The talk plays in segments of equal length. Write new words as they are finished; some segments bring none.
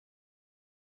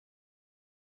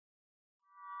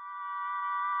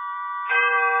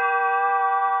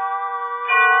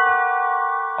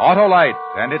Autolite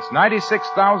and its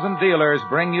 96,000 dealers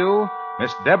bring you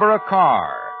Miss Deborah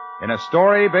Carr in a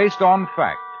story based on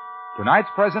fact. Tonight's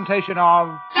presentation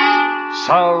of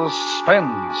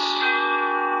Suspense.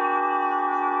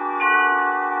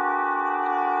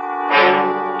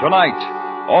 Tonight,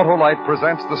 Autolite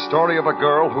presents the story of a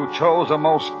girl who chose a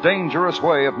most dangerous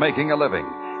way of making a living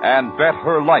and bet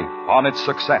her life on its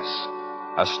success.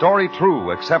 A story true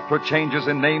except for changes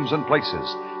in names and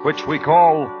places, which we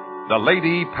call The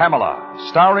Lady Pamela,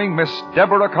 starring Miss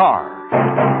Deborah Carr.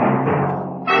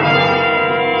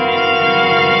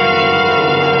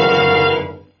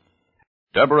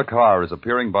 Deborah Carr is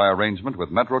appearing by arrangement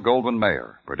with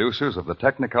Metro-Goldwyn-Mayer, producers of the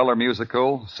Technicolor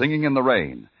musical Singing in the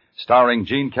Rain, starring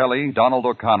Gene Kelly, Donald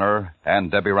O'Connor, and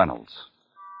Debbie Reynolds.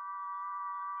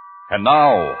 And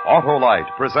now,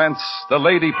 Autolite presents The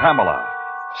Lady Pamela,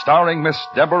 starring Miss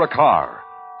Deborah Carr,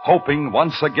 hoping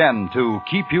once again to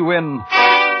keep you in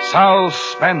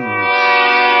suspense.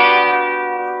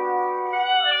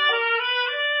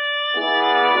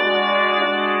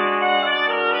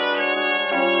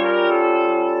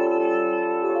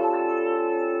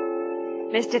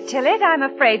 Mr. Tillett, I'm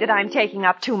afraid that I'm taking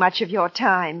up too much of your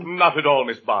time. Not at all,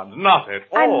 Miss Bond. Not at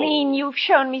all. I mean, you've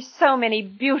shown me so many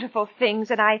beautiful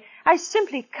things, and I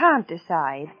simply can't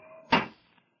decide.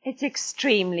 It's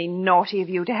extremely naughty of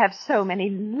you to have so many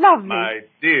lovely... My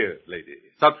dear lady,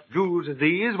 such jewels as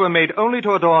these were made only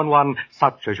to adorn one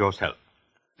such as yourself.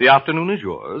 The afternoon is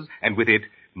yours, and with it,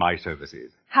 my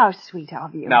services. How sweet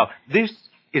of you. Now, this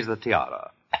is the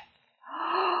tiara.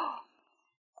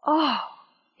 Oh,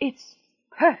 it's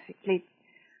perfectly...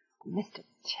 Mr.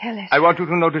 Tillett. I want you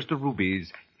to notice the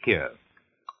rubies here,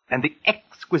 and the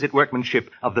exquisite workmanship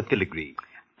of the filigree.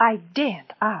 I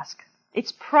daren't ask.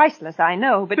 It's priceless, I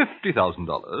know, but...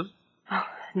 $50,000. Oh,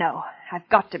 no, I've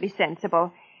got to be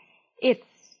sensible. It's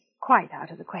quite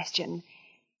out of the question.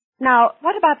 Now,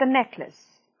 what about the necklace?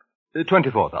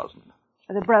 24,000.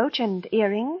 The brooch and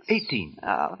earrings? 18.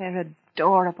 Oh, they're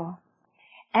adorable.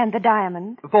 And the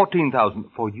diamond?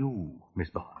 14,000 for you, Miss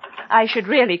Bond. I should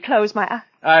really close my eyes.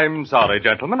 I'm sorry,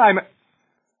 gentlemen.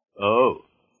 Oh.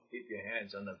 Keep your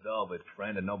hands on the velvet,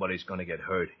 friend, and nobody's going to get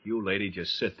hurt. You, lady,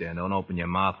 just sit there and don't open your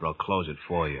mouth or I'll close it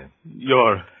for you.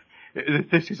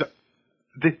 This is...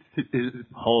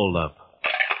 Hold up.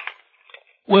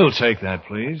 We'll take that,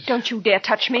 please. Don't you dare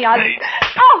touch me. I'll...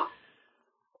 Oh!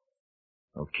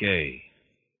 Okay.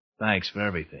 Thanks for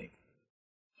everything.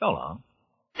 So long.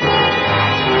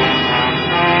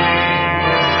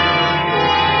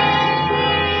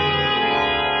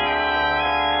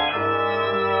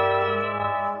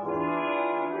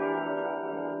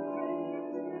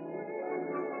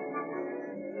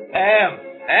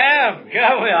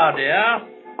 Here we are, dear.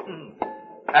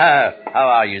 How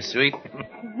are you, sweet?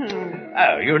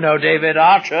 Oh, you know David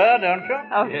Archer, don't you?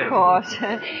 Of course.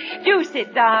 Do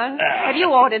sit down. Have you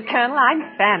ordered, Colonel?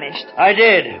 I'm famished. I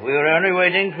did. We were only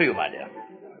waiting for you, my dear.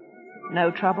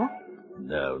 No trouble?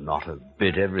 No, not a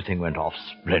bit. Everything went off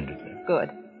splendidly. Good.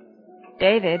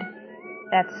 David,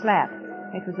 that slap.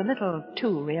 It was a little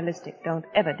too realistic. Don't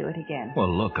ever do it again. Well,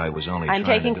 look, I was only I'm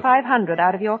taking $500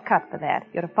 out of your cut for that.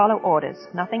 You're to follow orders,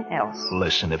 nothing else.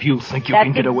 Listen, if you think you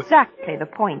can get away... That's exactly the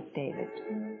point, David.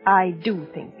 I do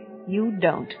think. You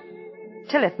don't.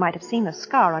 Tillett might have seen the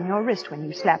scar on your wrist when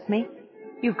you slapped me.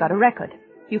 You've got a record.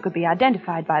 You could be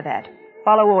identified by that.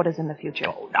 Follow orders in the future.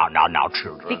 Oh, now,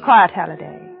 children. Be quiet,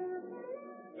 Halliday.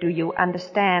 Do you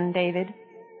understand, David?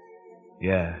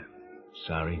 Yeah,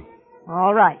 sorry.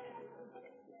 All right.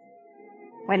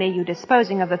 When are you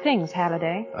disposing of the things,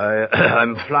 Halliday?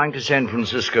 I'm flying to San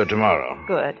Francisco tomorrow.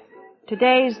 Good.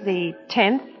 Today's the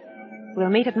 10th.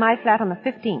 We'll meet at my flat on the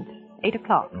 15th, 8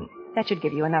 o'clock. That should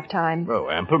give you enough time. Oh,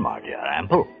 ample, my dear,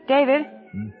 ample. David,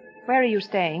 where are you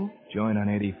staying? Joint on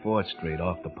 84th Street,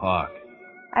 off the park.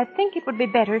 I think it would be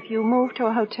better if you moved to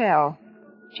a hotel.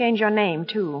 Change your name,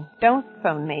 too. Don't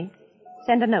phone me.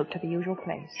 Send a note to the usual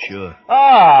place. Sure.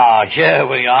 Ah, here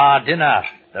we are, dinner.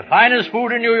 The finest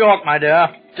food in New York, my dear.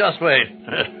 Just wait.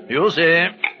 You'll see.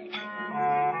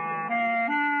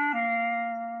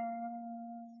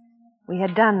 We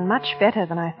had done much better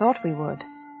than I thought we would,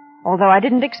 although I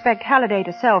didn't expect Halliday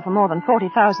to sell for more than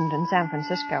 $40,000 in San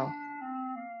Francisco.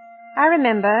 I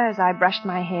remember, as I brushed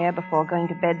my hair before going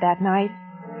to bed that night,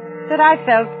 that I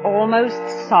felt almost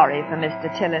sorry for Mr.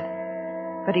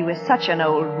 Tillett. But he was such an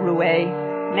old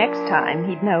roue. Next time,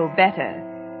 he'd know better.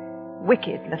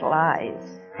 Wicked little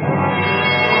eyes.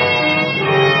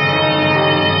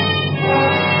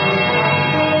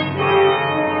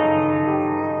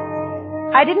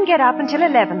 I didn't get up until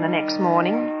 11 the next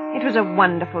morning. It was a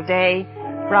wonderful day,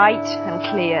 bright and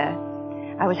clear.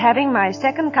 I was having my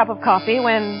second cup of coffee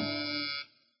when...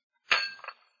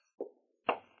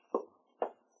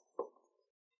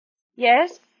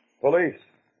 Yes? Police.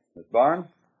 Miss Barnes?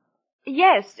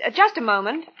 Yes, just a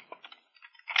moment.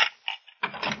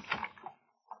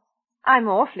 I'm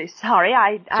awfully sorry.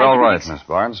 It's all right, Miss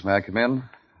Barnes. May I come in?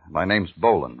 My name's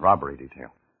Boland, robbery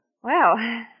detail. Well,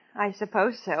 I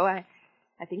suppose so. I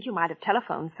think you might have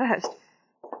telephoned first.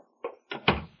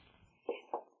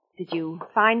 Did you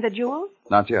find the jewels?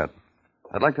 Not yet.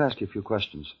 I'd like to ask you a few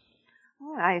questions.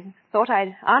 Oh, I thought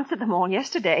I'd answered them all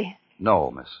yesterday.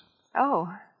 No, miss.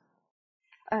 Oh.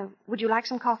 Would you like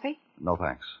some coffee? No,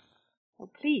 thanks. Oh,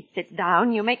 please sit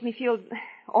down. You make me feel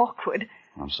awkward.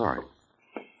 I'm sorry.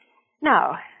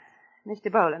 Now,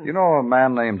 Mr. Boland. You know a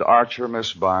man named Archer,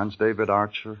 Miss Barnes? David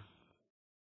Archer?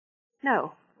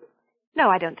 No. No,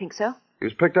 I don't think so. He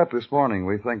was picked up this morning.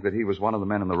 We think that he was one of the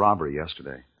men in the robbery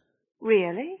yesterday.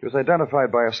 Really? He was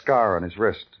identified by a scar on his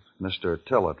wrist. Mr.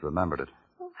 Tillett remembered it.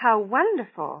 Oh, how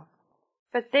wonderful.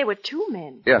 But there were two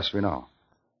men. Yes, we know.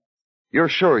 You're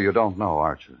sure you don't know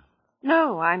Archer?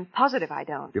 No, I'm positive I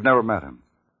don't. You've never met him?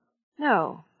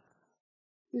 No.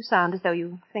 You sound as though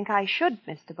you think I should,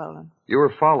 Mr. Boland. You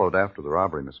were followed after the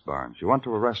robbery, Miss Barnes. You went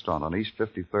to a restaurant on East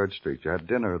 53rd Street. You had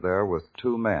dinner there with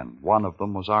two men. One of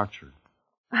them was Archer.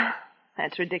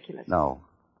 That's ridiculous. No.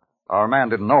 Our man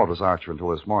didn't know it was Archer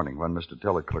until this morning when Mr.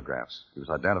 Tillett telegraphs. He was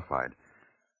identified.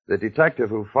 The detective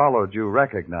who followed you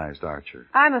recognized Archer.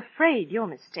 I'm afraid you're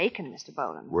mistaken, Mr.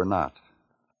 Boland. We're not.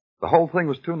 The whole thing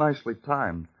was too nicely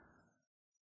timed.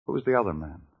 Who was the other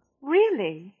man?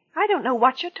 Really? I don't know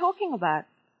what you're talking about.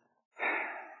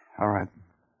 All right.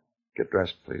 Get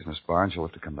dressed, please, Miss Barnes. You'll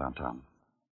have to come downtown.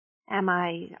 Am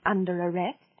I under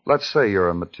arrest? Let's say you're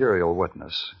a material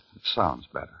witness. It sounds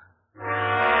better.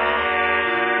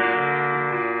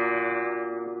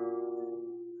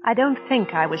 I don't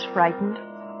think I was frightened.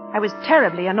 I was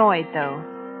terribly annoyed,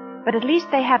 though. But at least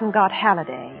they hadn't got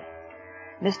Halliday.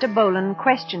 Mr. Boland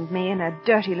questioned me in a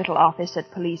dirty little office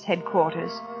at police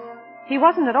headquarters. He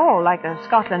wasn't at all like a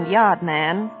Scotland Yard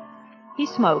man. He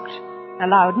smoked,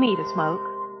 allowed me to smoke.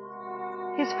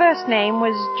 His first name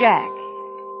was Jack,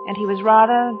 and he was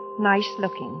rather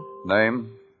nice-looking.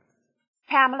 Name?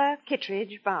 Pamela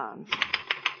Kittredge Barnes.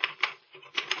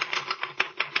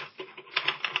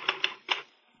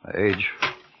 Age?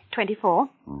 24.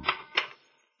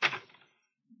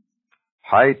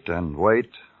 Height and weight?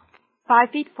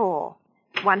 5'4",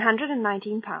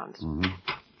 119 pounds. Mm-hmm.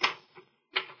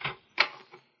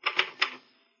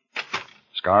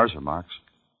 Scars or marks?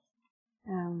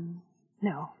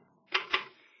 No.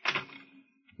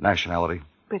 Nationality?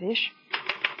 British.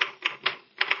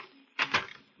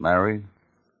 Married?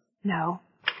 No.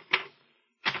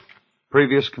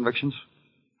 Previous convictions?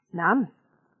 None.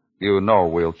 You know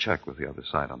we'll check with the other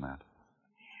side on that.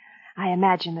 I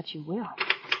imagine that you will.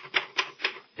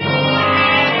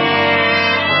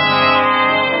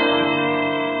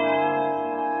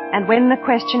 And when the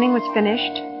questioning was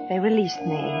finished, they released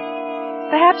me.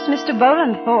 Perhaps Mr.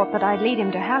 Boland thought that I'd lead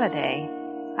him to Halliday.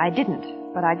 I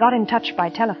didn't, but I got in touch by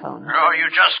telephone. Oh, you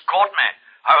just caught me.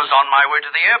 I was on my way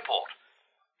to the airport.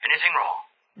 Anything wrong?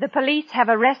 The police have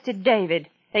arrested David.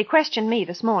 They questioned me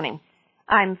this morning.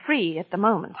 I'm free at the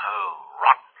moment. Oh,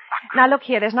 rotten. Now, look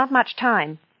here, there's not much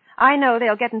time. I know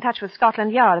they'll get in touch with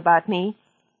Scotland Yard about me.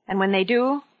 And when they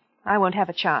do, I won't have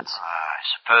a chance. I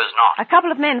suppose not. A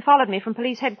couple of men followed me from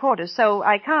police headquarters, so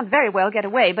I can't very well get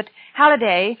away. But,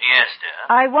 Halliday... Yes,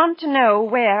 dear? I want to know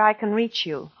where I can reach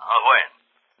you.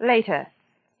 When? Later,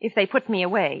 if they put me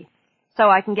away, so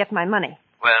I can get my money.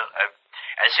 Well,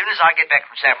 as soon as I get back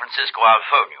from San Francisco, I'll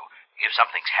phone you. If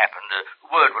something's happened,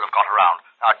 word will have got around.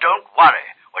 Now, don't worry.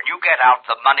 When you get out,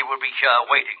 the money will be here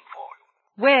waiting for you.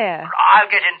 Where? I'll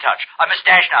get in touch. I must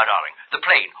dash now, darling. The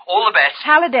plane. All the best.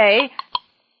 Halliday...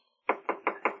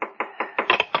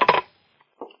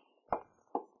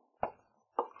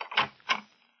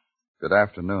 Good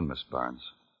afternoon, Miss Barnes.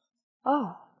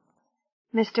 Oh,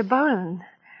 Mr. Boland,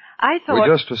 I thought... We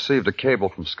just received a cable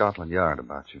from Scotland Yard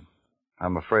about you.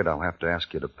 I'm afraid I'll have to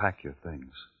ask you to pack your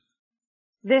things.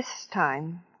 This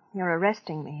time, you're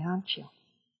arresting me, aren't you?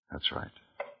 That's right.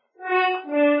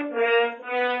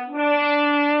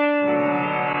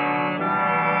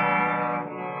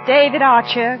 David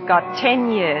Archer got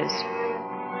 10 years.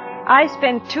 I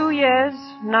spent 2 years,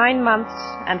 9 months,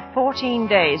 and 14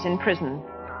 days in prison.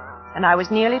 And I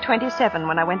was nearly 27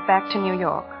 when I went back to New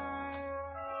York.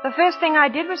 The first thing I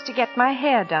did was to get my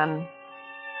hair done.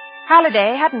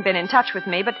 Halliday hadn't been in touch with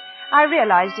me, but I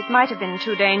realized it might have been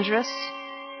too dangerous.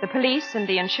 The police and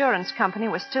the insurance company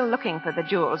were still looking for the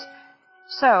jewels.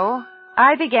 So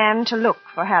I began to look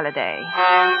for Halliday.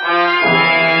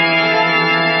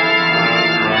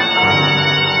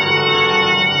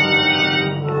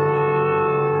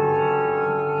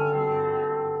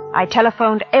 I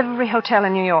telephoned every hotel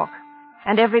in New York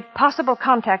and every possible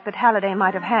contact that Halliday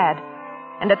might have had.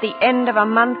 And at the end of a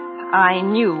month, I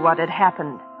knew what had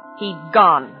happened. He'd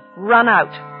gone, run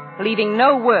out, leaving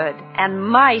no word, and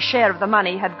my share of the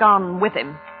money had gone with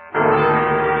him.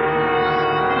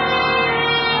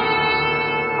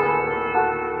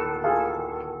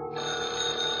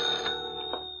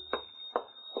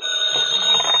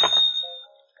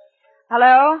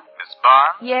 Hello? Miss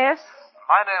Barnes? Yes?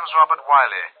 My name's Robert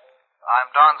Wiley. I'm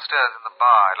downstairs in the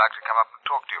bar. I'd like to come up and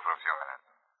talk to you for a few minutes.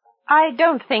 I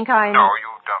don't think I'm... No,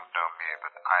 you don't know me,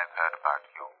 but I've heard about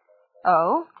you.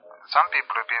 Oh? Some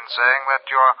people have been saying that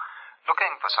you're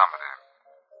looking for somebody.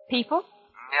 People?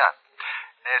 Yeah.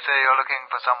 They say you're looking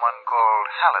for someone called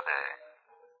Halliday.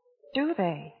 Do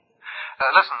they?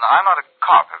 Listen, I'm not a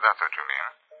cop, if that's what you mean.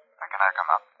 Can I come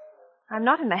up? I'm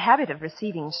not in the habit of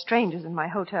receiving strangers in my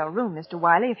hotel room, Mr.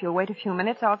 Wiley. If you'll wait a few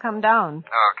minutes, I'll come down.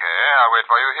 Okay, I'll wait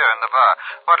for you here in the bar.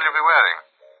 What'll you be wearing?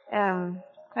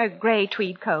 A gray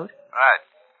tweed coat. Right.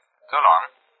 So long.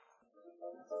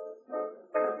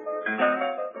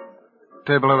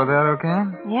 Table over there, okay?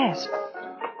 Yes.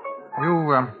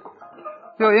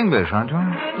 You're English, aren't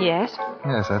you? Yes.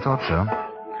 Yes, I thought so.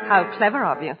 How clever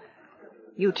of you.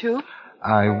 You too?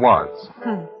 I was.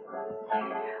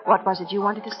 What was it you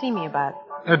wanted to see me about?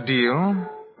 A deal?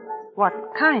 What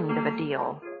kind of a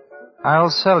deal? I'll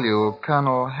sell you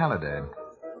Colonel Halliday.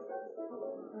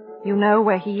 You know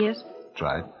where he is? That's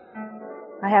right.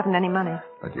 I haven't any money.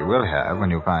 But you will have when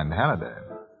you find Halliday.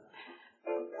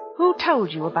 Who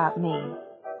told you about me?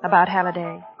 About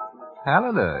Halliday?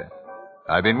 Halliday?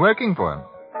 I've been working for him.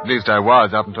 At least I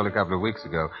was up until a couple of weeks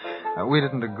ago. We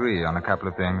didn't agree on a couple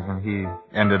of things, and he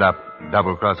ended up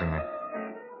double-crossing me.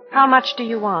 How much do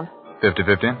you want?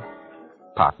 50-50.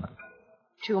 Partners.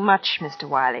 Too much, Mr.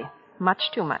 Wiley.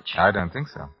 Much too much. I don't think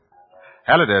so.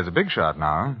 Halliday's a big shot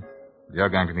now. You're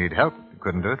going to need help. You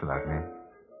couldn't do it without me.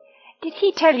 Did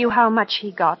he tell you how much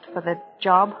he got for the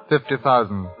job?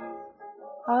 50,000.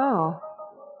 Oh.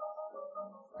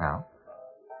 Well,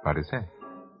 what do you say?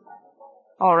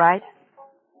 All right.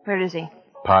 Where is he?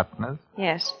 Partners?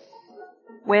 Yes.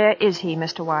 Where is he,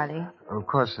 Mr. Wiley? Of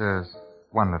course, there's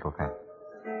one little thing.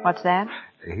 What's that?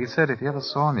 He said if he ever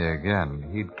saw me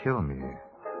again, he'd kill me.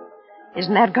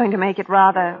 Isn't that going to make it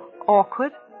rather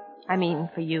awkward? I mean,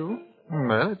 for you?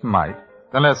 Well, it might.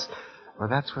 Unless, well,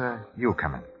 that's where you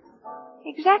come in.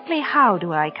 Exactly how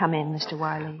do I come in, Mr.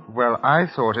 Wiley? Well, I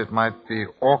thought it might be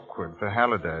awkward for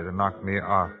Halliday to knock me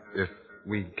off if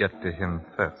we get to him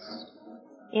first.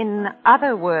 In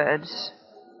other words,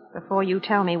 before you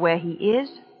tell me where he is,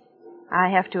 I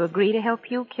have to agree to help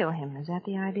you kill him. Is that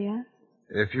the idea?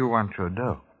 If you want your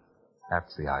dough,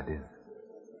 that's the idea.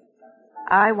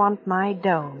 I want my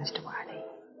dough, Mr. Wiley.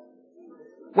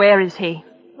 Where is he?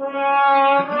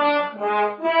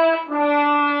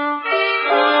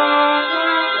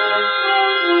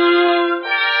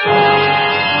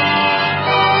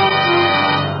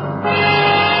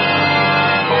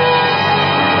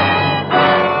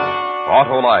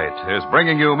 Autolite is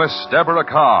bringing you Miss Deborah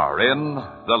Carr in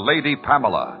The Lady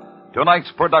Pamela,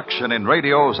 tonight's production in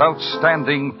radio's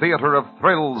outstanding theater of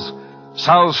thrills,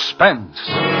 Suspense.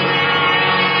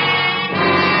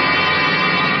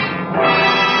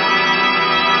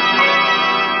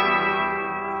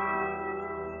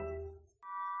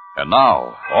 And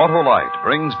now, Autolite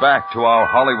brings back to our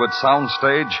Hollywood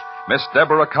soundstage Miss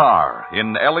Deborah Carr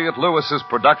in Elliot Lewis's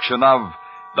production of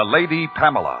The Lady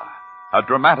Pamela, a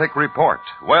dramatic report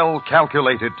well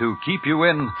calculated to keep you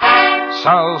in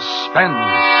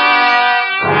suspense.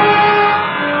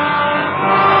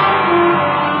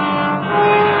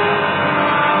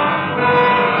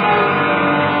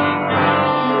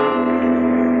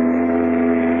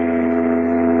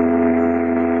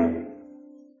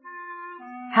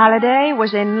 Halliday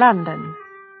was in London,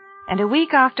 and a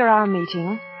week after our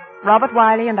meeting, Robert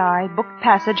Wiley and I booked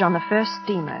passage on the first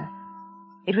steamer.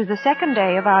 It was the second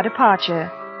day of our departure.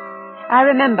 I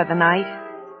remember the night,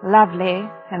 lovely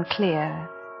and clear.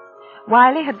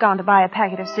 Wiley had gone to buy a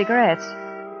packet of cigarettes.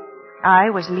 I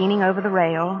was leaning over the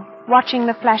rail, watching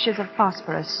the flashes of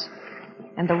phosphorus,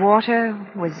 and the water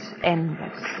was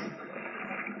endless.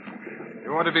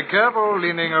 You want to be careful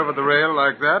leaning over the rail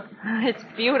like that. It's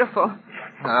beautiful.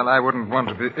 Well, I wouldn't want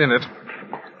to be in it.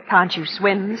 Can't you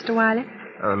swim, Mr. Wiley?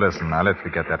 Oh, listen, now let's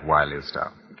forget that Wiley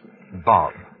stuff.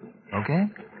 Bob, okay?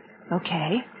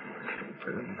 Okay.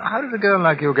 How does a girl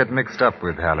like you get mixed up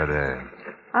with Halliday?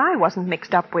 I wasn't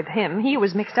mixed up with him. He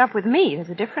was mixed up with me. There's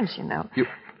a difference, you know.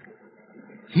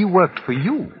 He worked for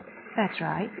you. That's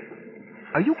right.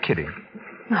 Are you kidding?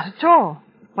 Not at all.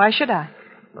 Why should I?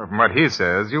 From what he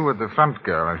says, you were the front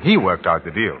girl, and he worked out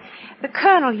the deal. The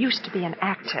Colonel used to be an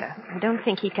actor. I don't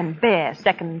think he can bear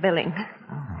second billing.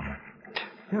 Oh,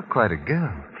 you're quite a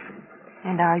girl.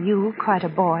 And are you quite a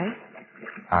boy?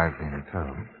 I've been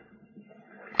told.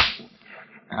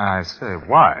 I say,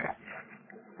 why?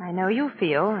 I know you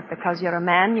feel that because you're a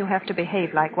man, you have to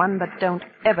behave like one, but don't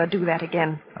ever do that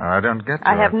again. I don't get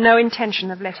I have no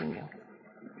intention of letting you.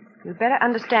 You'd better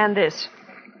understand this.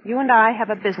 You and I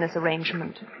have a business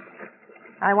arrangement.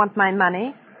 I want my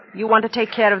money. You want to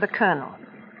take care of the Colonel.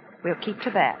 We'll keep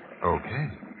to that. Okay.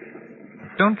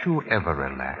 Don't you ever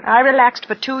relax? I relaxed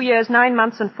for 2 years, 9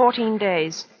 months, and 14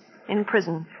 days in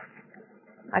prison.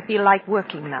 I feel like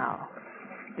working now.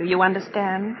 Do you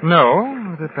understand?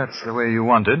 No, that that's the way you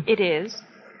wanted. It is.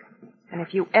 And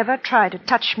if you ever try to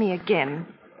touch me again,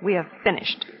 we are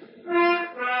finished.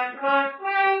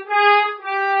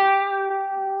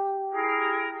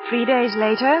 3 days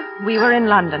later, we were in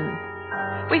London.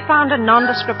 We found a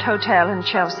nondescript hotel in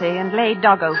Chelsea and lay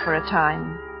doggo for a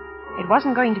time. It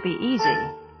wasn't going to be easy.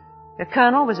 The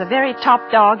Colonel was a very top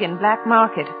dog in black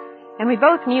market, and we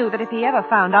both knew that if he ever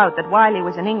found out that Wiley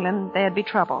was in England, there'd be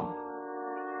trouble.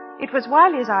 It was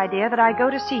Wiley's idea that I go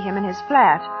to see him in his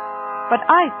flat, but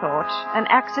I thought an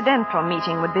accidental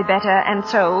meeting would be better, and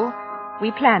so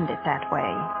we planned it that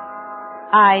way.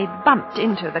 I bumped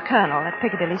into the Colonel at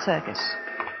Piccadilly Circus.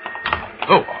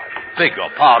 Oh, I beg your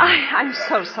pardon. I'm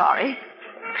so sorry.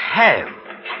 Pam,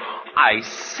 I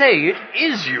say it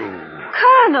is you.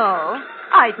 Colonel,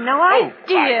 I'd no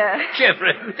idea.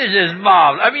 Jeffrey, this is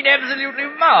marvelous. I mean, absolutely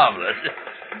marvelous.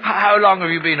 How long have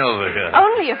you been over here?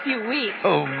 Only a few weeks.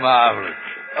 Oh, marvelous.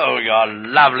 Oh, you're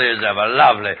lovely as ever,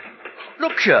 lovely.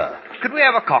 Look here, could we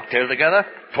have a cocktail together?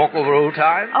 Talk over old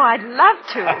times? Oh, I'd love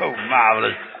to. Oh,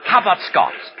 marvelous. How about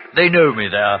Scots? They know me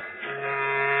there.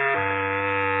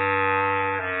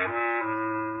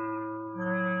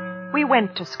 We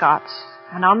went to Scott's,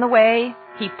 and on the way,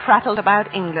 he prattled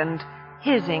about England,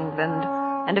 his England,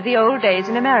 and of the old days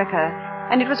in America,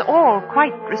 and it was all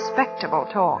quite respectable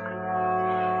talk.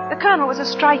 The Colonel was a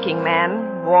striking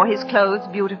man, wore his clothes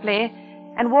beautifully,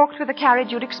 and walked with the carriage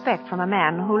you'd expect from a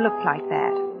man who looked like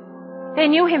that. They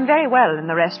knew him very well in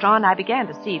the restaurant. I began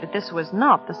to see that this was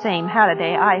not the same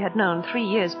Halliday I had known 3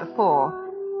 years before.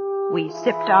 We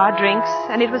sipped our drinks,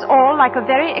 and it was all like a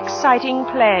very exciting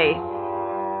play.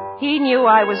 He knew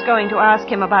I was going to ask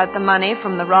him about the money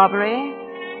from the robbery,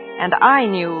 and I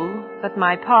knew that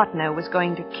my partner was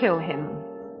going to kill him.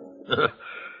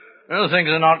 Well, things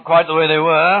are not quite the way they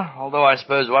were, although I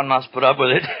suppose one must put up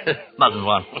with it. Mustn't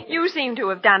one? You seem to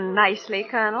have done nicely,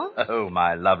 Colonel. Oh,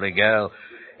 my lovely girl.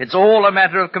 It's all a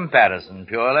matter of comparison,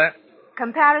 purely.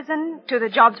 Comparison to the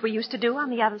jobs we used to do on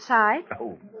the other side?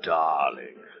 Oh,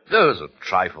 darling. Those are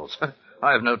trifles.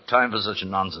 I have no time for such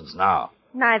nonsense now.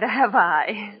 Neither have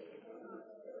I.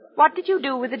 What did you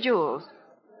do with the jewels?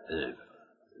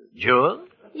 Jewels?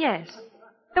 Yes.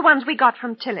 The ones we got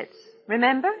from Tillett's.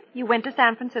 Remember? You went to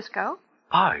San Francisco.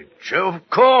 By Jove, of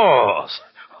course.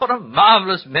 What a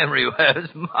marvelous memory you have.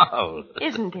 It's marvelous.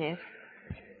 Isn't it?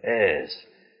 Yes.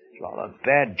 It's not a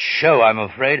bad show, I'm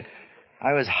afraid.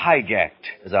 I was hijacked,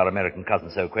 as our American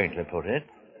cousin so quaintly put it.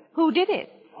 Who did it?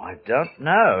 I don't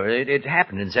know. It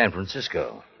happened in San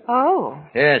Francisco. Oh.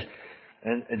 Yes.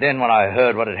 And then when I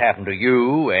heard what had happened to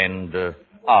you and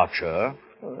Archer,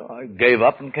 I gave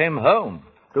up and came home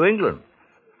to England.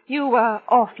 You were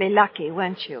awfully lucky,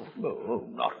 weren't you? Oh,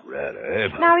 not really.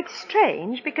 But... Now, it's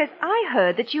strange, because I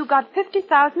heard that you got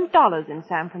 $50,000 in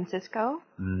San Francisco.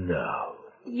 No.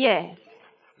 Yes.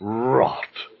 Rot.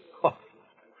 Oh.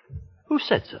 Who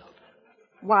said so?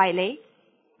 Wiley.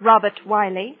 Robert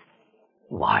Wiley.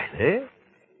 Wiley?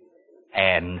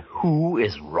 And who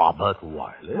is Robert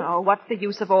Wiley? Oh, what's the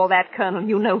use of all that, Colonel?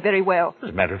 You know very well. As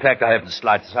a matter of fact, I haven't the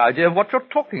slightest idea of what you're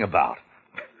talking about.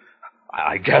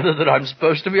 I gather that I'm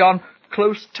supposed to be on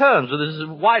close terms with this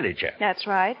Wiley chap. That's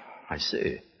right. I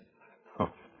see. Oh.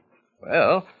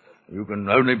 Well, you can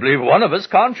only believe one of us,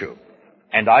 can't you?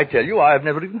 And I tell you, I have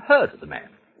never even heard of the man.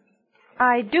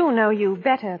 I do know you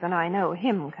better than I know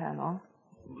him, Colonel.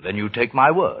 Then you take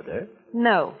my word, eh?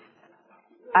 No.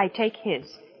 I take his.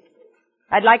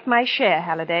 I'd like my share,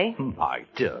 Halliday. My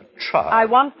dear child. I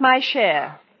want my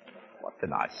share. What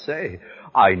can I say?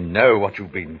 I know what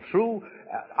you've been through.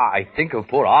 I think of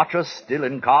poor Archer still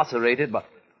incarcerated, but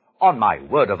on my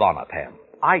word of honor, Pam,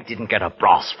 I didn't get a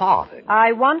brass farthing.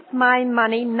 I want my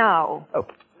money now. Oh,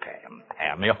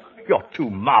 Pam, you're too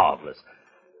marvelous.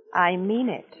 I mean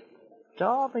it.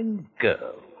 darling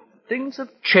girl. Things have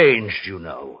changed, you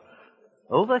know.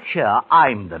 Over here,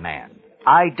 I'm the man.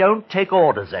 I don't take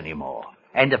orders anymore.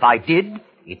 And if I did,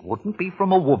 it wouldn't be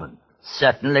from a woman.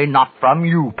 Certainly not from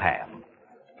you, Pam.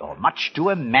 You're much too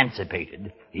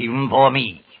emancipated, even for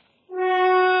me.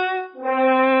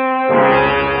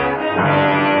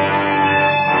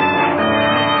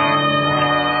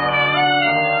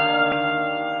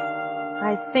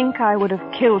 I think I would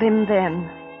have killed him then,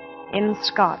 in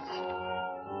Scots.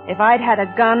 If I'd had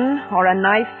a gun or a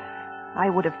knife, I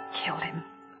would have killed him.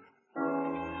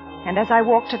 And as I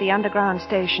walked to the underground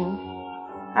station,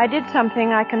 I did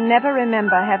something I can never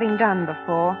remember having done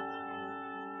before.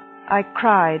 I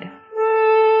cried.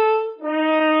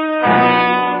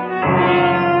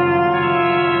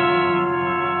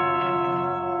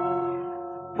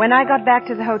 When I got back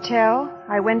to the hotel,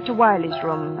 I went to Wiley's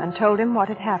room and told him what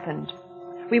had happened.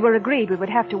 We were agreed we would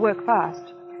have to work fast.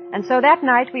 And so that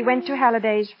night we went to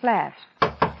Halliday's flat.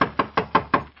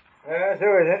 Who is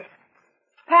it?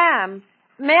 Pam,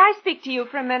 may I speak to you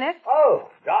for a minute? Oh,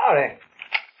 darling.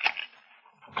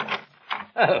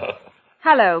 Oh.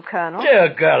 Hello, Colonel.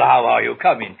 Dear girl, how are you?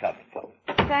 Come in.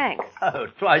 Thanks. Oh,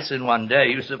 twice in one day.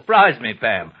 You surprised me,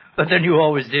 Pam. But then you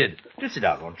always did. Just sit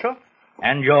down, won't you?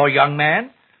 And your young man?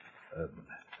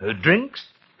 Drinks?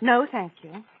 No, thank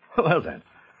you. Well, then,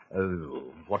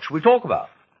 what shall we talk about?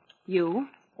 You?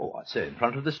 Oh, I say, in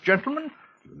front of this gentleman?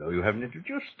 You know you haven't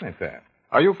introduced me, Pam.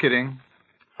 Are you kidding?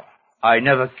 I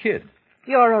never kid.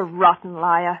 You're a rotten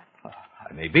liar.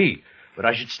 I may be, but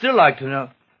I should still like to know...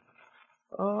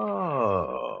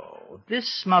 Oh,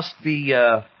 this must be,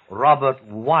 Robert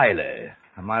Wiley.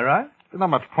 Am I right? There's not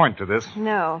much point to this.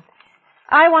 No.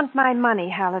 I want my money,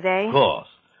 Halliday. Of course.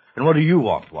 And what do you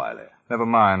want, Wiley? Never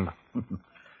mind.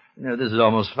 This is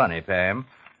almost funny, Pam.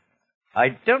 I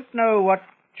don't know what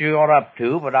you're up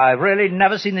to, but I've really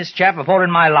never seen this chap before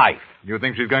in my life. You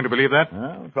think she's going to believe that?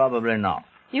 Well, probably not.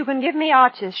 You can give me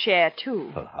Archer's share,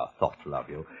 too. Oh, how thoughtful of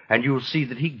you. And you'll see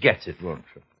that he gets it, won't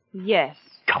you? Yes.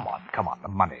 Come on, the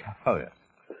money. Oh, yes.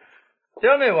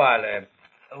 Tell me, Wiley,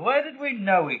 where did we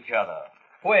know each other?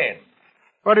 When?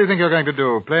 What do you think you're going to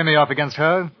do? Play me off against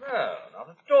her? No, not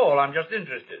at all. I'm just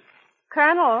interested.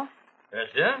 Colonel, Yes,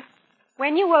 sir?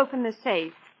 when you open the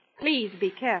safe, please be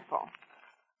careful.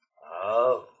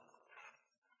 Oh.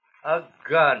 A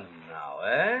gun now,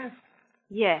 eh?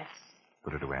 Yes.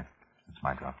 Put it away. It's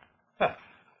my job. Huh.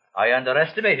 I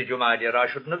underestimated you, my dear.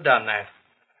 I shouldn't have done that.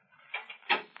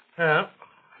 Well,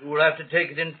 you'll have to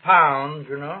take it in pounds,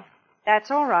 you know.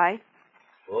 That's all right.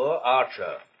 Poor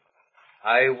Archer.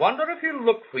 I wonder if he'll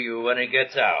look for you when he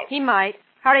gets out. He might.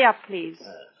 Hurry up, please.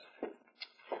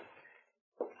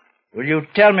 Will you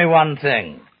tell me one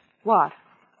thing? What?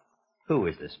 Who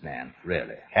is this man,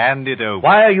 really? Hand it over.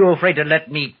 Why are you afraid to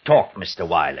let me talk, Mr.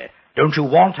 Wiley? Don't you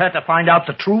want her to find out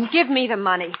the truth? Give me the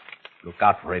money. Look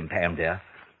out for him, Pam, dear.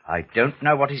 I don't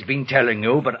know what he's been telling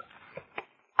you, but...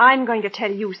 I'm going to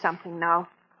tell you something now.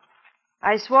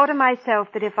 I swore to myself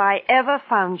that if I ever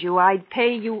found you, I'd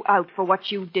pay you out for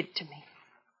what you did to me.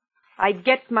 I'd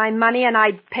get my money and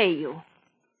I'd pay you.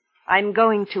 I'm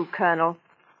going to, Colonel.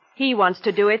 He wants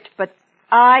to do it, but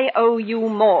I owe you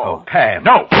more. Oh, Pam.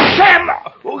 No! Pam!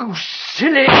 Oh, you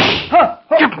silly!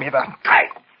 Give me that.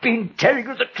 I've been telling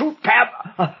you the truth, Pam.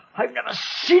 I've never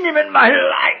seen him in my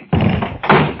life.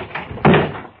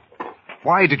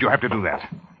 Why did you have to do that?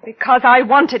 Because I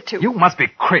wanted to. You must be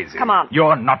crazy. Come on.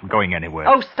 You're not going anywhere.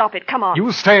 Oh, stop it. Come on.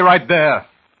 You stay right there.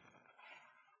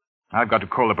 I've got to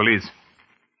call the police.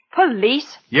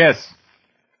 Police? Yes.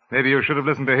 Maybe you should have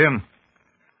listened to him.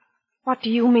 What do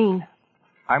you mean?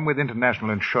 I'm with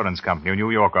International Insurance Company, a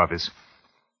New York office.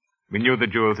 We knew the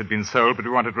jewels had been sold, but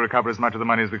we wanted to recover as much of the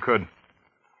money as we could.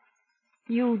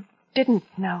 You didn't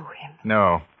know him.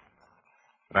 No.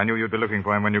 But I knew you'd be looking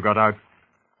for him when you got out.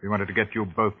 We wanted to get you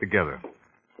both together.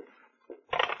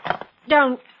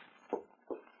 Don't.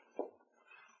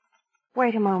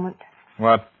 Wait a moment.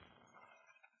 What?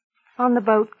 On the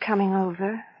boat coming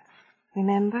over,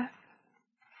 remember?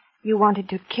 You wanted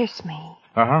to kiss me.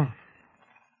 Uh-huh.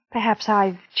 Perhaps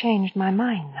I've changed my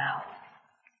mind now.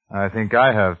 I think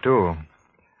I have, too.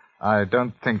 I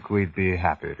don't think we'd be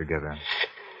happy together.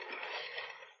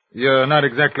 You're not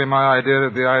exactly my idea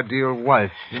of the ideal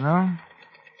wife, you know?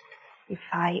 If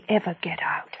I ever get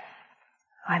out,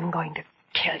 I'm going to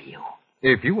kill you.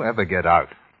 If you ever get out,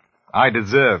 I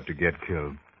deserve to get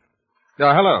killed.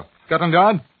 Hello, Scotland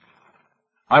Yard?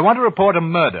 I want to report a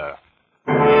murder.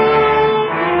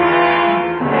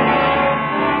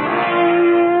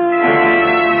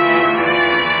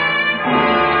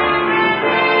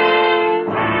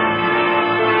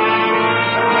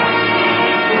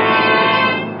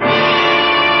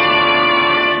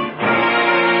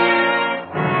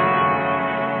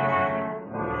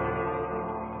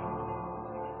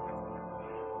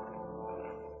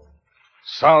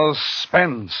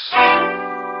 Suspense.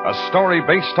 A story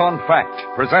based on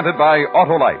fact, presented by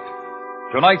Autolite.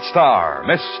 Tonight's star,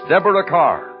 Miss Deborah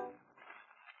Carr.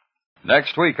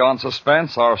 Next week on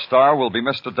Suspense, our star will be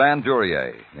Mr. Dan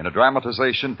Duryea in a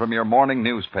dramatization from your morning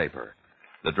newspaper.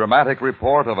 The dramatic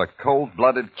report of a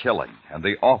cold-blooded killing and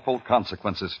the awful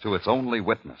consequences to its only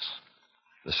witness.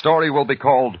 The story will be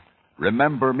called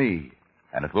Remember Me,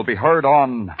 and it will be heard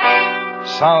on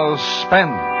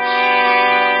Suspense.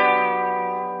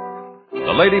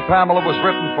 The Lady Pamela was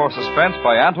written for Suspense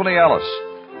by Anthony Ellis.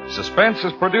 Suspense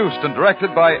is produced and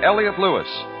directed by Elliot Lewis,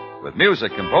 with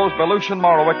music composed by Lucian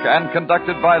Morowick and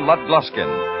conducted by Lud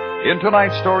Gluskin. In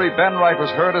tonight's story, Ben Wright was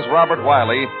heard as Robert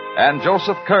Wiley and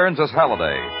Joseph Kearns as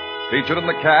Halliday. Featured in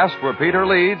the cast were Peter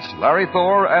Leeds, Larry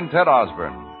Thor, and Ted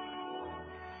Osborne.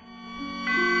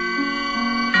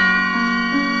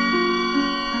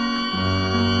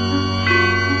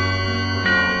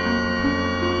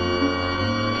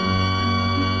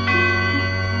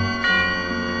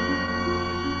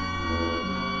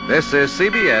 This is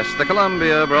CBS, the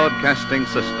Columbia Broadcasting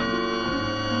System.